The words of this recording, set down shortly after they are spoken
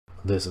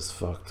This is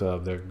fucked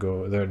up. They're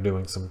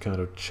doing some kind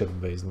of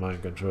chip-based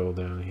mind control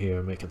down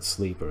here, making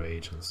sleeper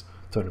agents,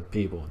 turning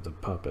people into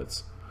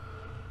puppets.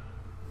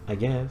 I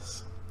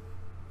guess.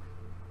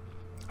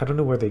 I don't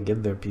know where they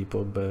get their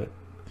people, but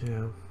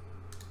yeah.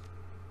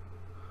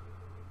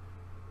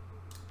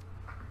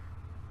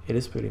 It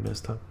is pretty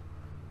messed up.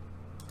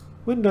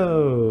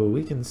 Window!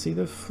 We can see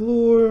the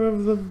floor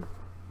of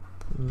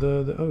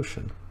the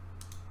ocean.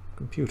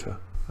 Computer.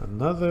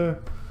 Another.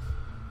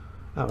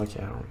 Oh,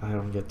 okay. I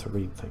don't get to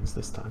read things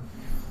this time.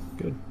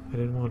 Good. I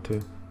didn't want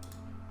to.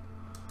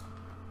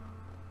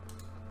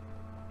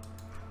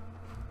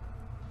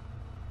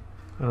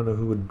 I don't know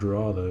who would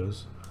draw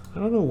those. I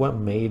don't know what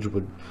mage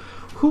would.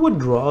 Who would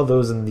draw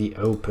those in the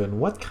open?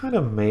 What kind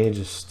of mage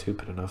is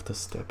stupid enough to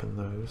step in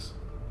those?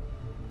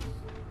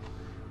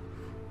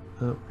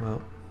 Oh,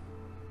 well.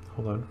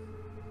 Hold on.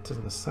 It's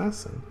an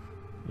assassin?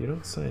 You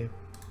don't say.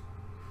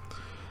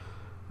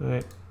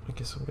 Alright, I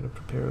guess I'm gonna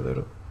prepare a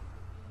little.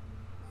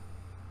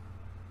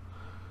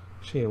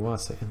 She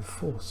was the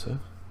enforcer.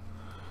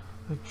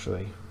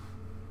 Actually,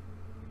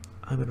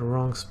 I'm in the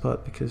wrong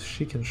spot because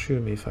she can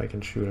shoot me if I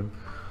can shoot him.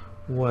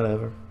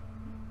 Whatever.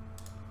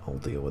 I'll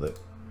deal with it.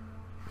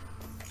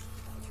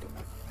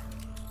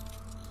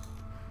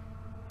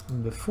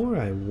 Before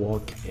I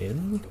walk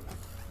in,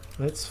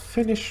 let's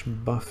finish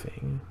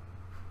buffing.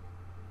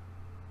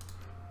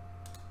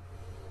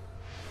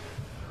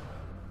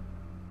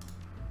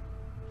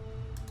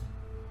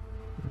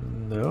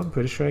 No, I'm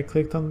pretty sure I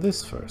clicked on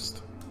this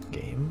first.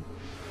 Game.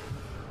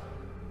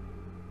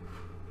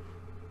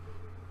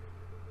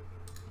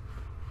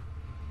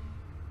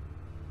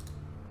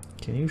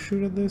 Can you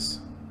shoot at this?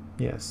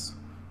 Yes.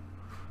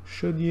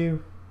 Should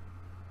you?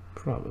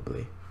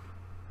 Probably.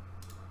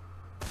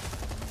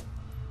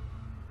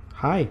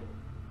 Hi.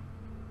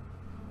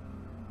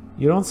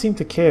 You don't seem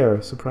to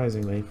care,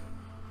 surprisingly.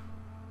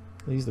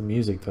 At least the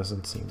music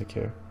doesn't seem to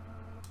care.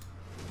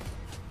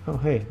 Oh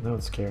hey, now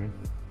it's caring.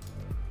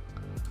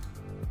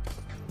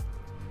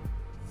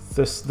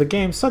 The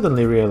game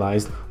suddenly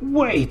realized,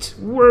 wait,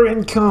 we're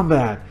in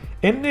combat!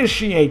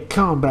 Initiate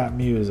combat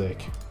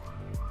music!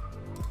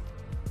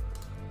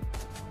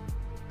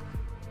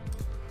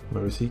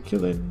 Mercy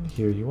killing,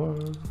 here you are.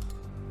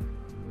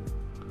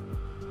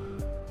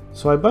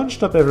 So I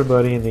bunched up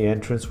everybody in the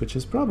entrance, which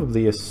is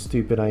probably a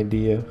stupid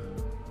idea.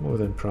 More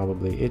than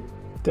probably. It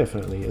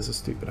definitely is a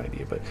stupid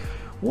idea, but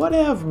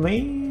whatever,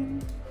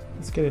 man.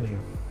 Let's get in here.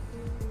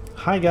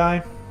 Hi,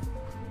 guy.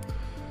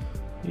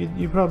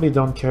 You probably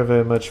don't care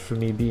very much for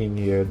me being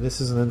here.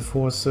 This is an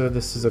enforcer,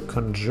 this is a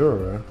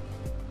conjurer.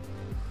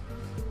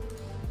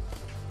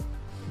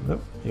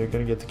 Nope, you're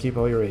gonna get to keep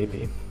all your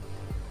AP.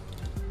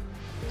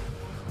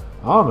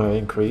 Armor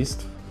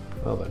increased.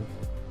 Well then.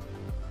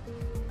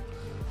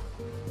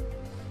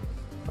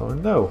 Oh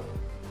no.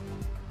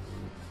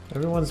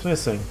 Everyone's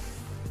missing.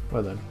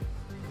 Well then.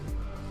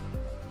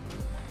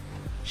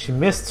 She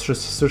missed,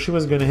 so she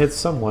was gonna hit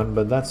someone,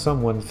 but that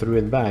someone threw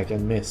it back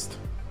and missed.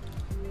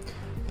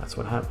 That's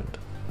what happened.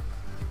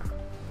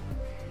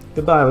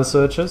 Goodbye,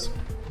 researchers.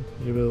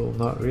 You will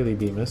not really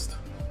be missed.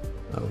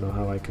 I don't know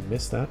how I could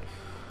miss that.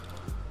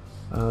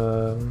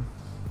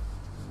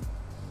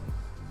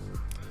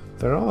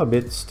 They're all a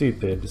bit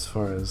stupid as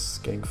far as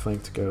getting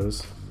flanked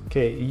goes.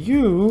 Okay,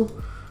 you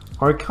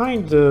are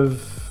kind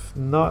of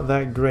not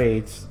that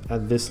great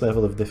at this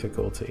level of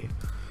difficulty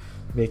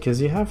because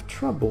you have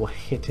trouble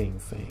hitting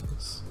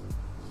things.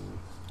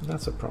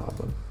 That's a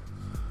problem.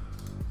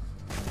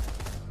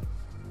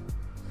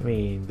 I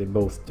mean, they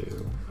both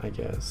do, I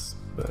guess,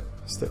 but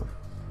still.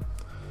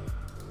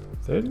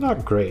 They're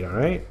not great,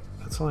 alright?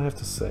 That's all I have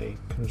to say.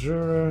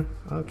 Conjurer,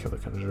 I'll kill the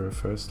Conjurer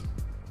first.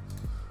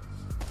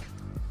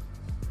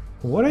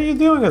 What are you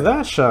doing with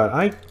that shot?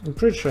 I'm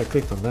pretty sure I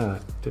clicked on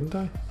that, didn't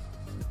I?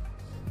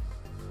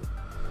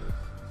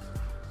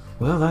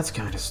 Well, that's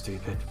kind of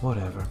stupid.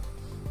 Whatever.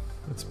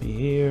 Let's be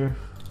here.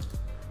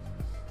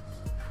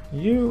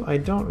 You, I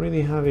don't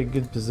really have a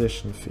good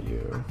position for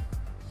you.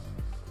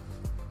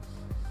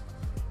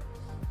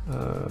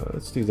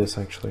 Let's do this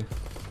actually.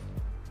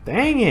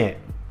 Dang it!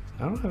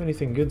 I don't have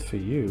anything good for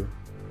you.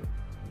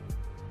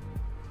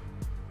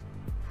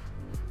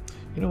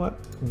 You know what?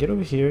 Get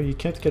over here. You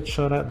can't get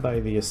shot at by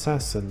the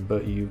assassin,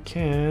 but you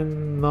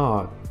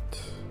cannot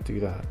do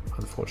that,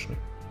 unfortunately.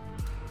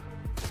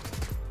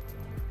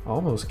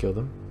 Almost killed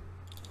him.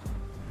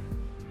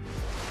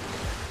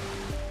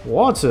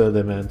 Water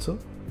elemental.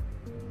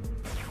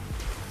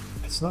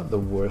 It's not the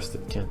worst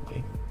it can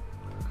be.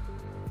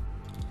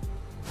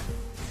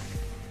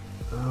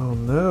 Oh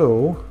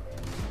no.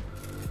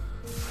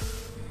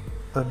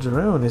 A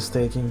drone is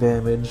taking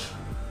damage.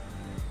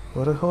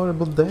 What a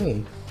horrible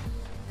day.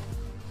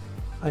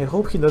 I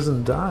hope he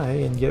doesn't die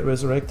and get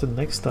resurrected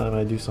next time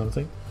I do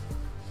something.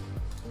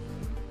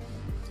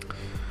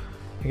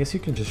 I guess you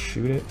can just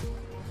shoot it.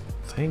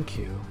 Thank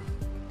you.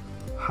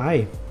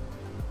 Hi.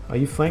 Are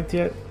you flanked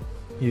yet?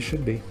 You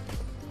should be.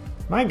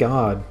 My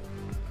god.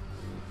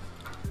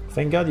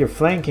 Thank god you're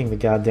flanking the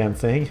goddamn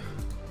thing.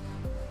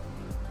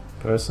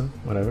 Person,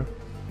 whatever.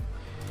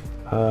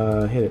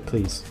 Hit it,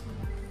 please.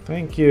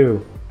 Thank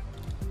you.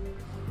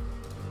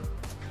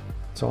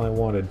 That's all I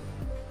wanted.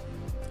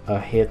 A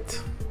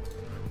hit.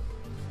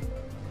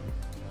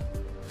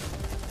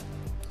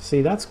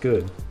 See, that's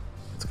good.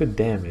 It's good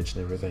damage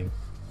and everything.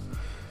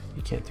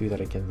 You can't do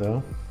that again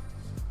though.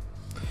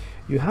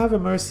 You have a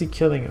mercy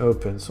killing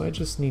open, so I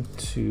just need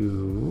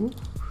to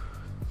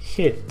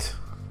hit.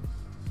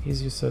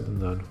 Easier said than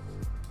done.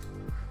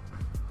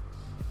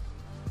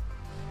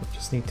 I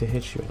just need to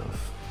hit you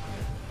enough.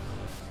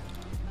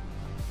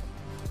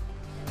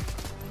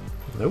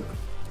 Nope.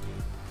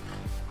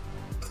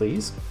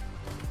 Please.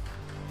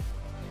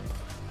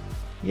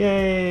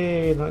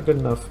 Yay! Not good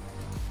enough.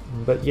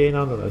 But yay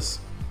nonetheless.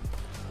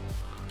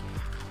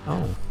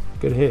 Oh,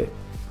 good hit.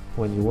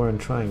 When you weren't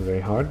trying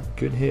very hard,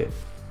 good hit.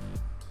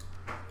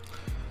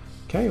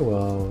 Okay,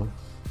 well,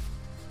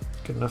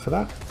 good enough for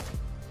that.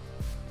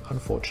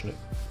 Unfortunate.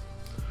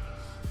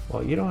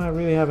 Well, you don't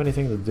really have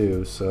anything to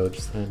do, so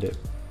just end it.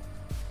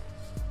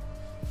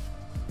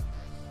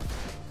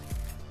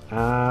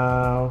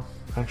 Ow.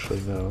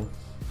 Actually, no.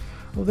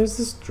 Well, there's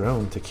this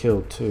drone to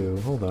kill too.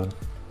 Hold on.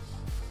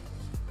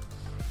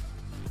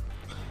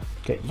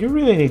 Okay, you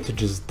really need to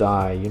just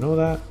die, you know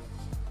that?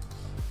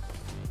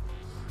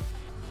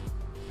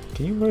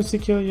 Can you mercy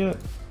kill yet?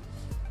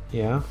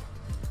 Yeah.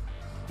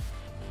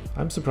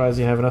 I'm surprised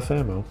you have enough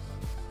ammo.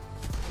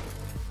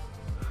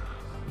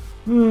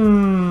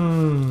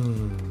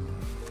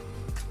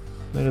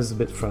 That is a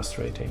bit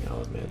frustrating,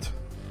 I'll admit.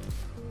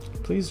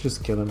 Please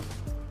just kill him.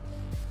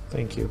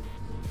 Thank you.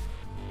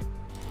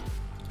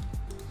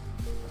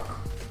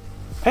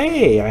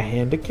 Hey, I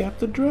handicapped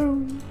the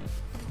drone.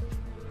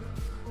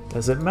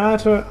 Does it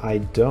matter? I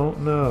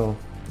don't know.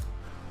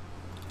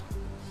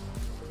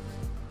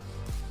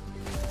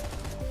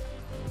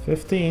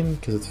 15,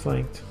 because it's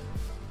flanked.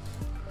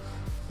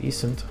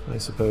 Decent, I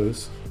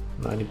suppose.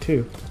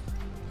 92.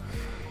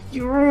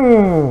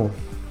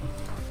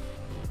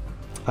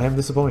 I am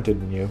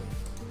disappointed in you.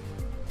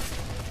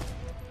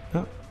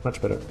 Oh, much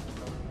better.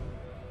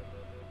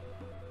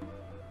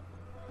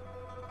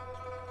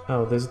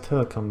 Oh, there's a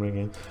telecom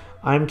ringing.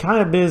 I'm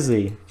kind of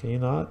busy. Can you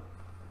not?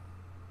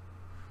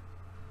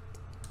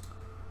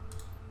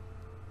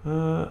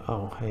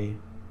 Oh, hey.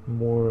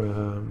 More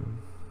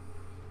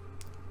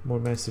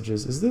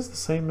messages. Is this the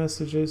same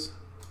messages?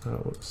 Oh,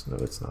 whoops. No,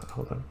 it's not.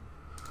 Hold on.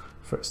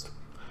 First.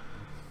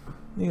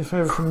 Need a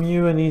favor from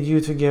you. I need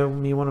you to get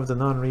me one of the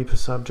non-Reaper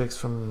subjects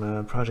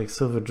from Project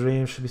Silver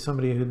Dream. Should be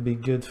somebody who'd be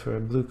good for a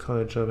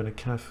blue-collar job in a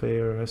cafe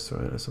or a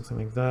restaurant or something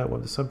like that.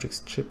 Want the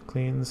subject's chip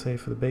clean, say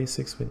for the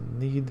basics we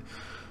need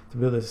to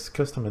build a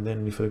custom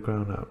identity for the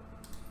ground up.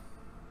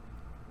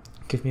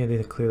 Give me a day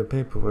to clear the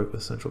paperwork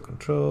with central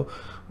control.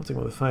 Will take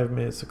more than 5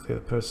 minutes to clear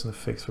the person to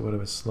fix for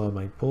whatever slaw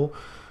might pull.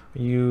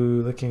 Are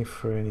you looking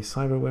for any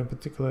cyberware in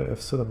particular?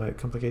 If so, that might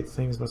complicate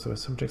things. Most of our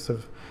subjects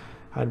have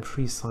had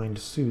pre-signed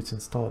suits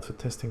installed for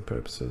testing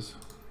purposes.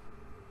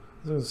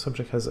 As long as the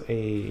subject has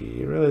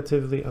a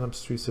relatively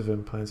unobtrusive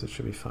implants, it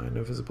should be fine.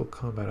 No visible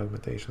combat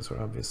augmentations or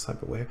obvious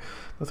cyberware.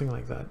 Nothing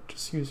like that.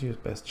 Just use your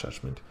best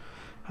judgment.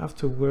 Have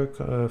to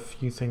work a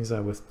few things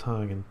out with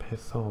tongue and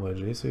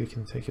pathology, so you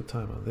can take your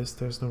time on this.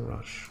 There's no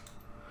rush.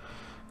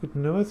 Good to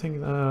know. I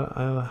think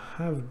I'll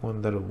have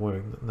one that'll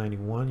work.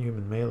 91,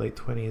 human male, late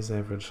 20s,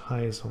 average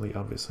height. Only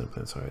obvious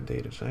implants are a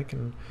data check,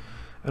 and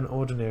an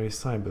ordinary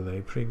cyberlay,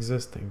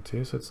 pre-existing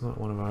too, so it's not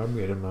one of our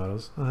upgraded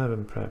models. I'll have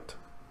him prepped.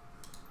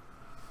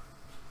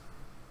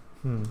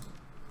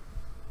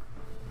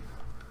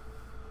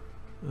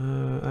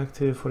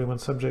 Active 41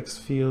 subjects,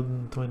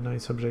 field 29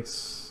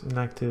 subjects,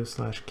 inactive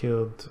 /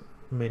 killed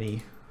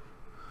many.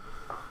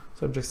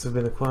 Subjects have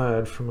been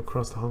acquired from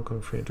across the Hong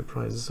Kong Free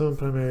Enterprise. Some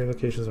primary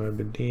locations are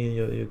Aberdeen,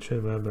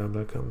 blah blah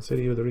blah, Kowloon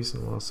City. With the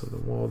recent loss of the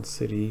walled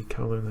city,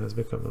 Kowloon has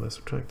become a less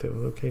attractive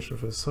location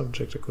for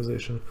subject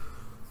acquisition.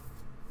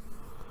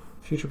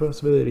 Future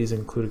possibilities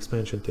include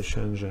expansion to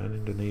Shenzhen,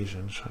 Indonesia,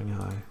 and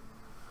Shanghai.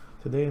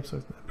 Today,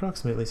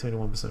 approximately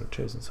 71% of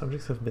chosen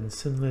subjects have been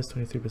sinless,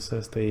 23%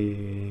 possessed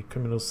a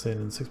criminal sin,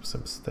 and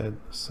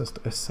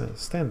 6%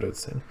 standard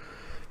sin.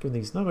 Given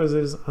these numbers,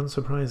 it is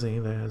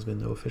unsurprising there has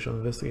been no official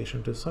investigation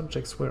into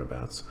subjects'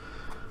 whereabouts.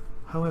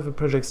 However,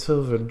 Project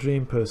Silver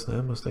Dream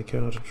personnel must take care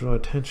not to draw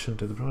attention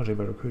to the project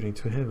by recruiting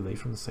too heavily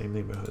from the same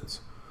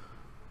neighborhoods.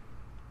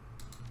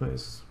 That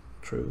is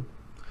true.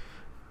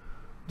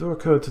 Door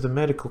code to the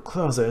medical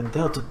closet in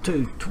Delta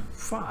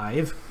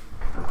 225.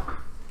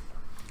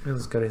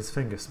 He's got his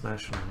finger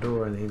smashed on the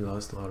door and he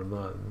lost a lot of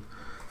blood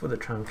before the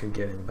tram could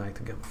get him back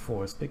to Gamma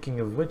 4. Speaking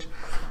of which,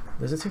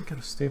 does it seem kind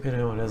of stupid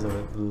how it has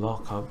a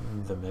lock up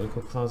the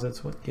medical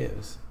closets? What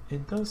gives?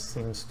 It does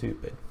seem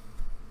stupid.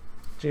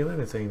 Gee, let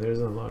me think, there's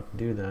a lot to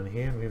do down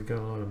here and we've got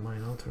a lot of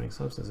mind altering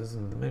substances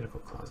in the medical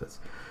closets.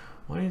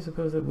 Why do you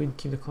suppose that we'd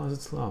keep the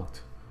closets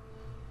locked?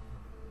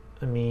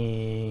 I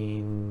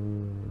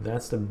mean,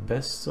 that's the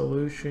best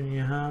solution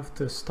you have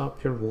to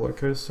stop your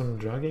workers from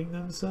drugging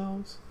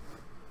themselves?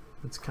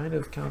 It's kind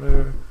of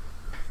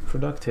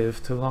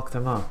counterproductive to lock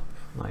them up.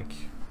 Like,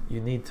 you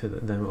need to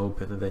let them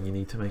open and then you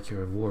need to make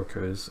your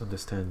workers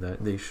understand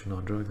that they should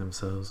not drug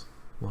themselves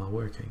while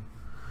working.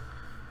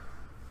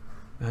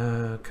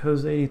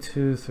 Code's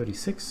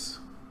 8236.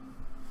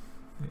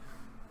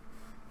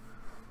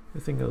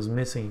 Anything goes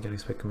missing, you can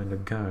expect Commander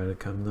Gara to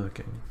come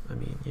knocking. I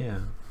mean, yeah,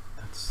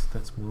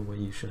 that's more what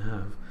you should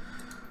have.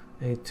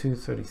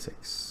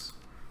 8236.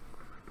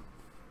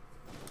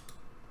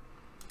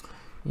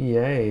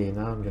 Yay,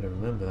 now I'm gonna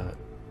remember that.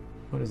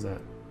 What is that?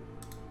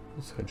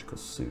 Surgical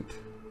suit.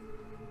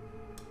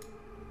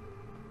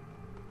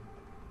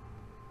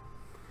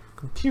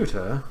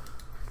 Computer.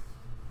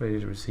 Ready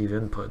to receive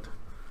input.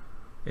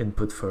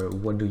 Input for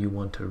what do you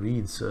want to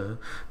read, sir?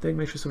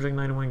 Make sure subject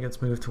 91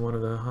 gets moved to one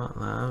of the hot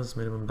labs.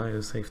 Minimum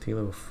biosafety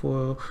level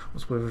 4.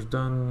 Once whatever's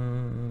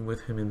done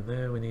with him in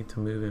there, we need to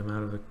move him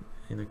out of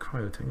in a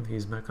cryo tank.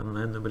 He's back on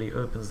land. Nobody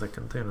opens the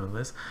container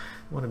unless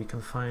they want to be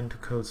confined to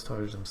code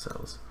storage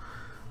themselves.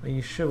 Are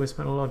you sure? We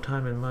spent a lot of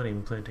time and money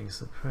implanting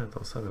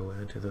parental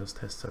cyberware into those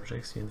test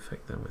subjects. You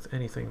infect them with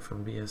anything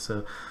from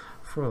BS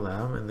for a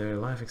lab, and their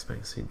life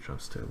expectancy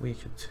drops to a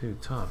week or two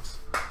tops.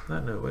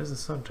 That note, where's the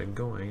subject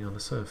going on the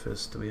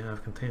surface? Do we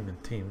have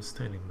containment teams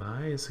standing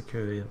by? Is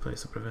security in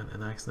place to prevent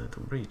an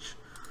accidental breach?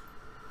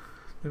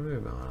 Don't worry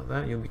about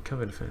that. You'll be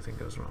covered if anything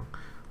goes wrong.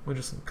 We're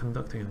just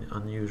conducting an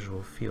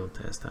unusual field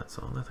test, that's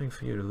all. Nothing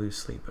for you to lose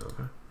sleep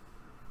over.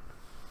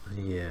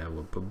 Yeah,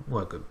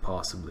 what could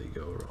possibly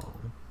go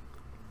wrong?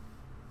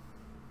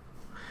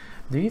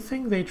 Do you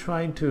think they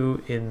tried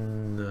to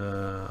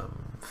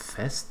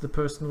infest the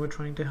person we're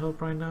trying to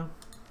help right now?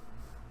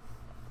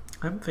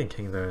 I'm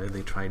thinking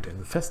they tried to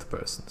infest the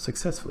person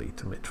successfully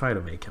to try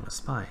to make him a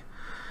spy.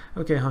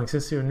 Okay, Hunk,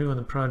 since you're new on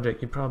the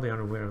project, you probably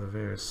aren't aware of the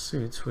various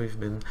suits we've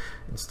been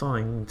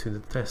installing into the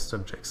test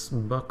subjects.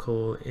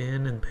 Buckle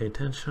in and pay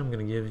attention. I'm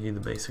going to give you the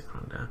basic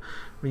rundown.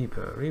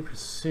 Reaper's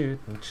suit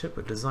and chip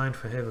were designed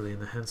for heavily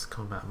enhanced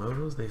combat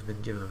modules. They've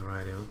been given a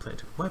variety of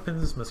updated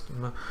weapons,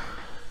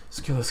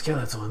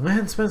 skeletal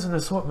enhancements, and an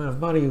assortment of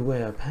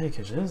bodywear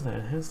packages that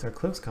enhance their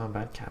close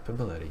combat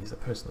capabilities. A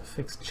personal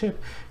fixed chip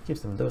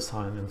keeps them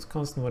docile and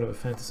constant whatever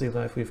fantasy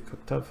life we've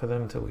cooked up for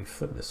them until we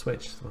flip the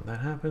switch. So when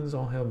that happens,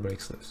 all hell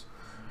breaks loose.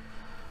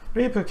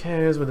 Reaper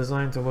carriers were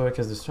designed to work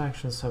as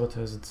distractions,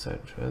 saboteurs,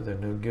 etc. They're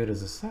no good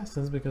as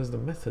assassins because the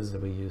methods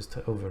that we use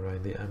to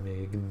override the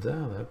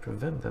amygdala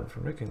prevent them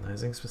from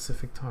recognizing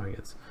specific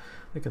targets.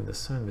 They can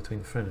discern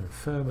between friend and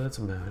foe, but that's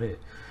about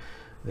it.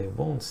 They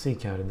won't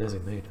seek out a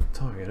designated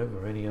target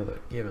over any other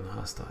given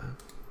hostile.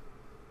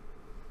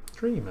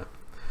 Dreamer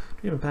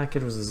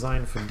package was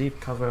designed for deep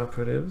cover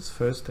operatives.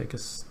 First, take a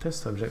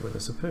test subject with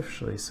a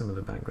superficially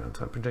similar background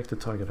to our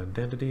projected target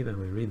identity, then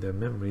we read their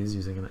memories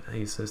using an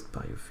assist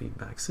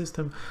biofeedback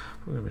system,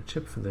 program a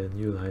chip for their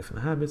new life and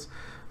habits.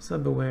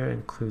 Cyberware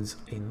includes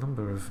a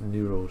number of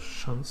neural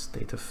shunts,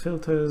 data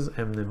filters,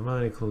 and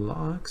mnemonic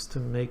locks to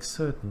make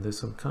certain their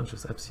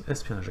subconscious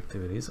espionage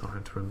activities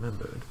aren't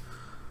remembered.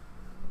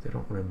 They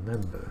don't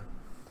remember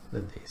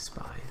that they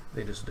spy.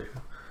 They just do.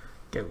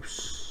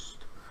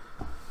 Ghost.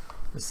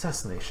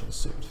 Assassination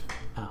suit.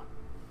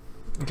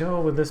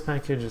 Go with this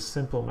package is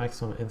simple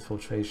maximum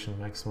infiltration,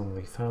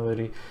 maximum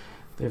lethality.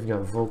 They've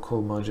got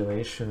vocal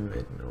modulation,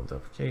 mid-node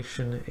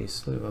duplication, a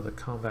slew of other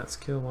combat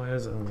skill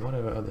wires, and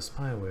whatever other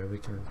spyware we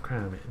can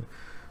cram in.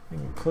 We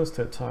can get close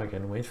to a target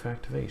and wait for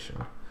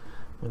activation.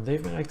 When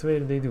they've been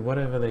activated, they do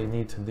whatever they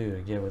need to do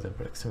to get within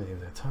proximity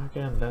of their target,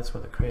 and that's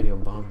when the cranial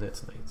bomb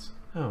detonates.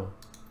 Oh.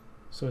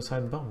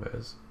 Suicide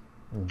bombers.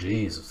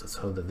 Jesus, let's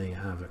hope that they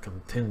have a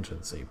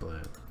contingency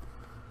plan.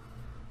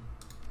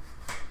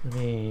 I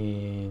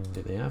mean,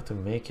 did they have to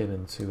make it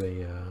into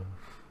a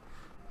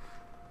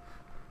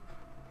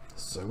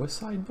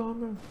suicide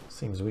bomber?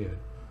 Seems weird.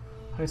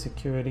 High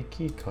security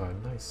key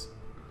card, nice.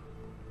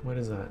 What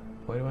is that?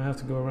 Why do I have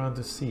to go around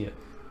to see it?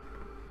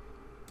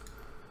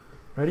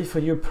 Ready for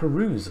your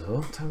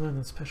perusal. Timeline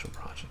and special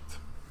project.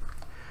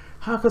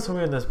 How close are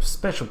we in the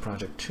special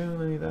project 2?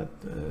 I need that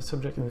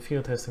subject in the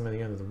field testing by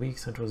the end of the week.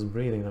 Central's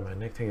breathing on my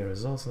neck to get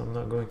results, and I'm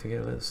not going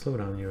to let it slow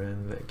down your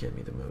end that get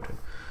me demoted.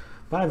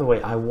 By the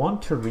way, I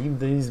want to read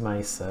these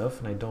myself,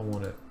 and I don't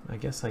want to. I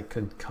guess I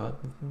could cut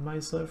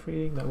myself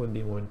reading. That would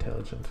be more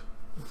intelligent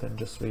than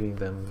just reading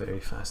them very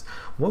fast.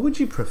 What would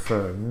you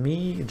prefer?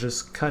 Me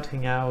just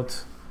cutting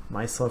out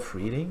myself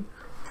reading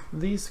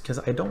these? Because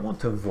I don't want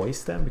to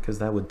voice them because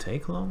that would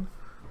take long.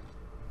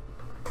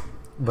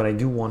 But I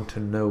do want to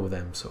know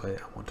them, so I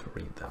want to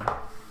read them.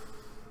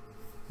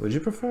 Would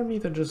you prefer me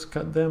to just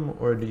cut them,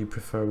 or do you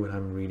prefer when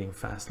I'm reading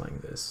fast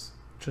like this?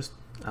 Just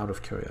out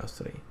of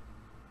curiosity.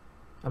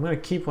 I'm going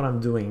to keep what I'm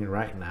doing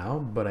right now,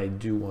 but I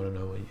do want to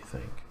know what you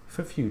think.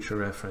 For future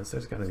reference,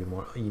 there's going to be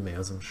more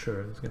emails, I'm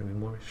sure. There's going to be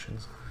more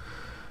missions.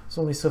 It's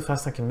only so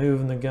fast I can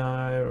move, and the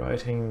guy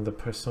writing the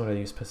persona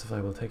you specify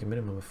will take a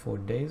minimum of 4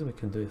 days. We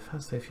could do it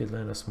faster if you'd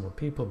lend us more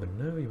people, but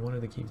no, you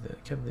wanted to keep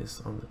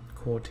this on the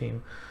core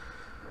team.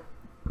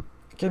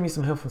 Get me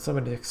some help from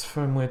somebody's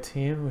firmware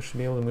team. We should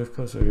be able to move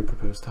closer to your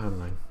proposed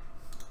timeline.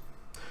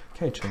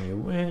 Okay, Chen, you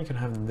win. You can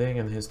have Ding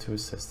and his 2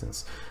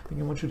 assistants. I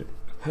think I want you to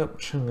help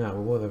Chung out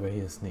with whatever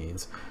he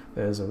needs.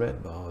 There's a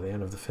red ball at the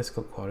end of the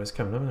fiscal quarters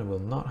coming up, and we'll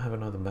not have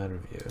another bad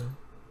review.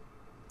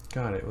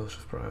 Got it. We'll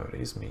shift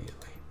priorities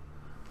immediately.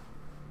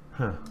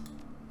 Huh.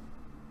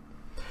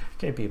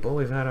 Okay, people,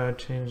 we've had to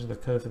change the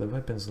code for the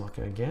weapons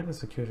locker again. The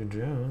security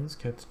drones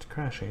kept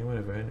crashing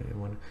whenever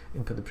anyone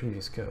input the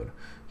previous code.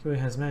 QA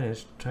has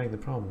managed to track the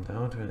problem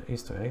down to an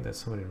Easter egg that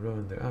somebody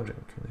ruined their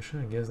object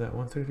recognition. I guess that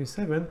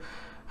 137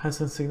 has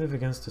some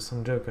significance to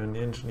some joker in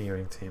the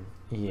engineering team.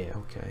 Yeah,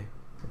 okay.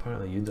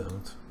 Apparently you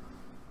don't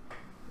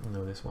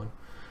know this one.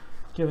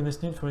 Given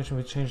this new information,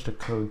 we changed the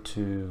code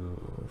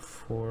to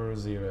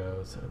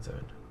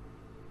 4077.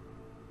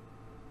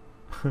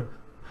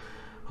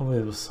 Hopefully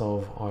it will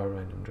solve our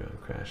random drone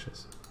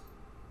crashes.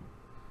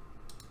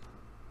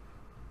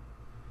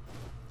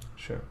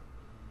 Sure.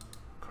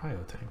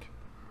 Cryo tank.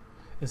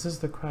 Is this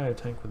the cryo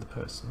tank with the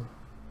person?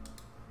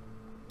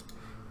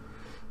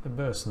 The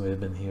person we've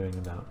been hearing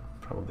about?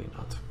 Probably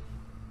not.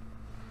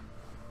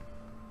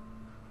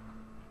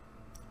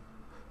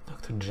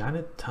 Dr.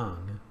 Janet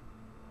Tang.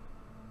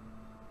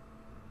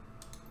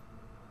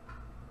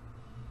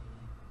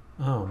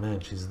 Oh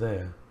man, she's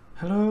there.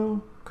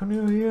 Hello? Can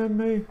you hear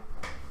me?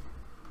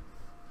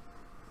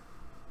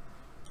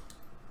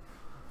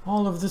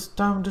 All of this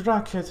damned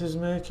racket is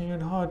making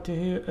it hard to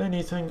hear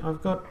anything.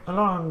 I've got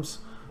alarms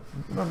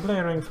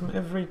blaring from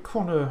every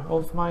corner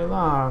of my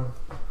alarm.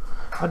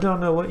 I don't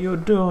know what you're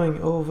doing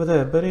over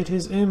there, but it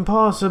is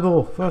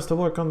impossible for us to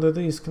work under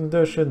these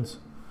conditions.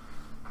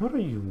 What are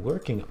you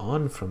working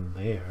on from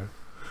there?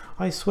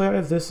 I swear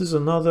if this is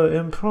another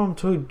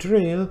impromptu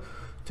drill,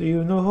 do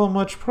you know how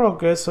much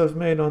progress I've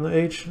made on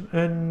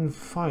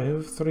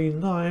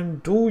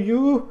HN539? Do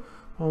you?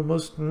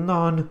 Almost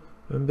none.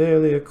 I'm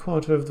barely a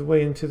quarter of the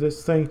way into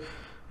this thing,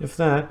 if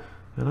that,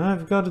 and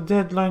I've got a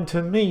deadline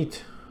to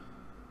meet.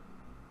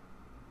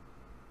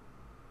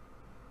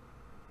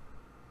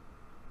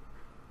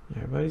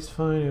 Everybody's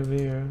fine over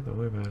here, don't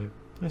worry about it.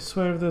 I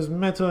swear if those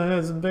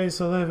metalheads in base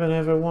 11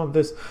 ever want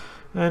this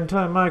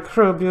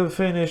antimicrobial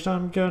finished,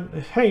 I'm gonna...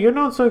 Hey, you're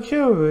not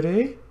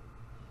security!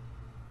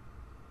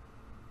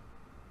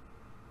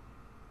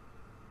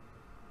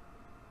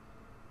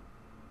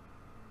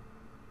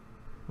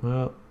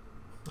 Well,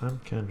 I'm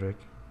Kendrick.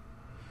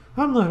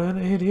 I'm not an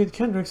idiot.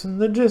 Kendrick's in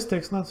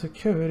logistics, not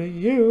security.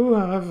 You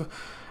have...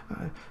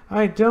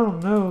 I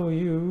don't know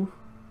you.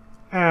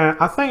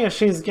 I think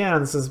she's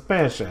getting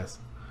suspicious.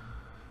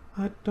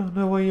 I don't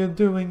know what you're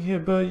doing here,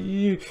 but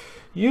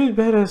you'd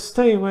better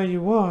stay where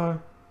you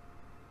are.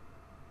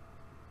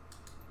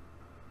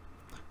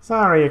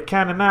 Sorry, you're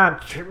cutting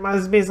out. There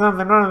must be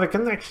something wrong with the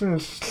connection.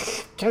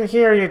 Can't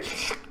hear you.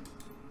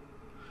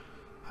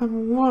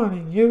 I'm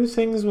warning you,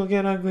 things will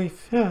get ugly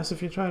fast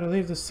if you try to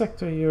leave the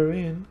sector you're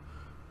in.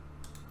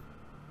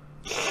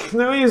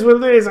 No use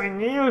with this, I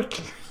knew. You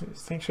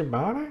think she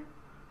bought her?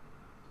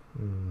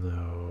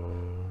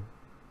 No.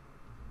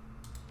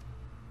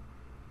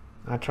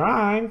 I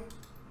tried.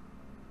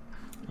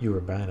 You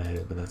were bad at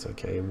it, but that's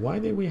okay. Why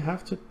did we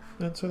have to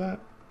answer that?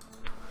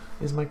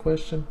 Is my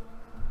question.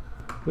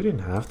 We didn't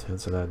have to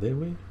answer that, did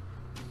we?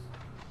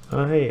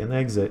 Oh, hey, an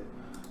exit.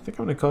 I think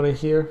I'm gonna call it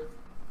here.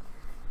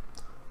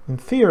 In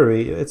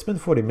theory, it's been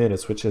 40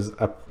 minutes, which is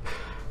a...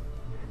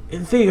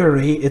 In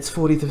theory, it's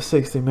 40 to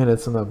 60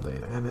 minutes an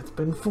update, and it's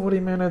been 40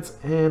 minutes,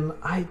 and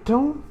I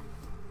don't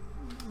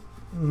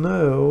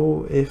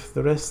know if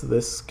the rest of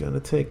this is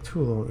gonna take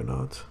too long or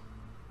not.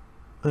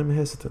 I'm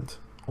hesitant.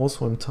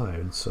 Also, I'm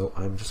tired, so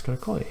I'm just gonna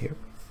call it here.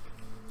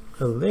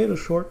 A little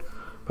short,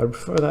 but I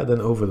prefer that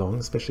than overlong,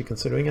 especially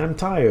considering I'm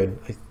tired.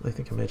 I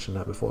think I mentioned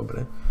that before,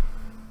 but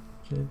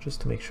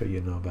just to make sure you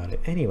know about it.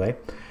 Anyway,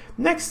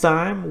 next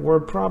time we're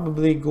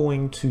probably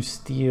going to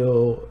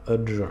steal a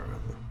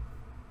germ.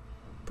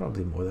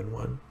 Probably more than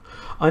one.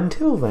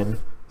 Until then,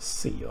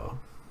 see y'all.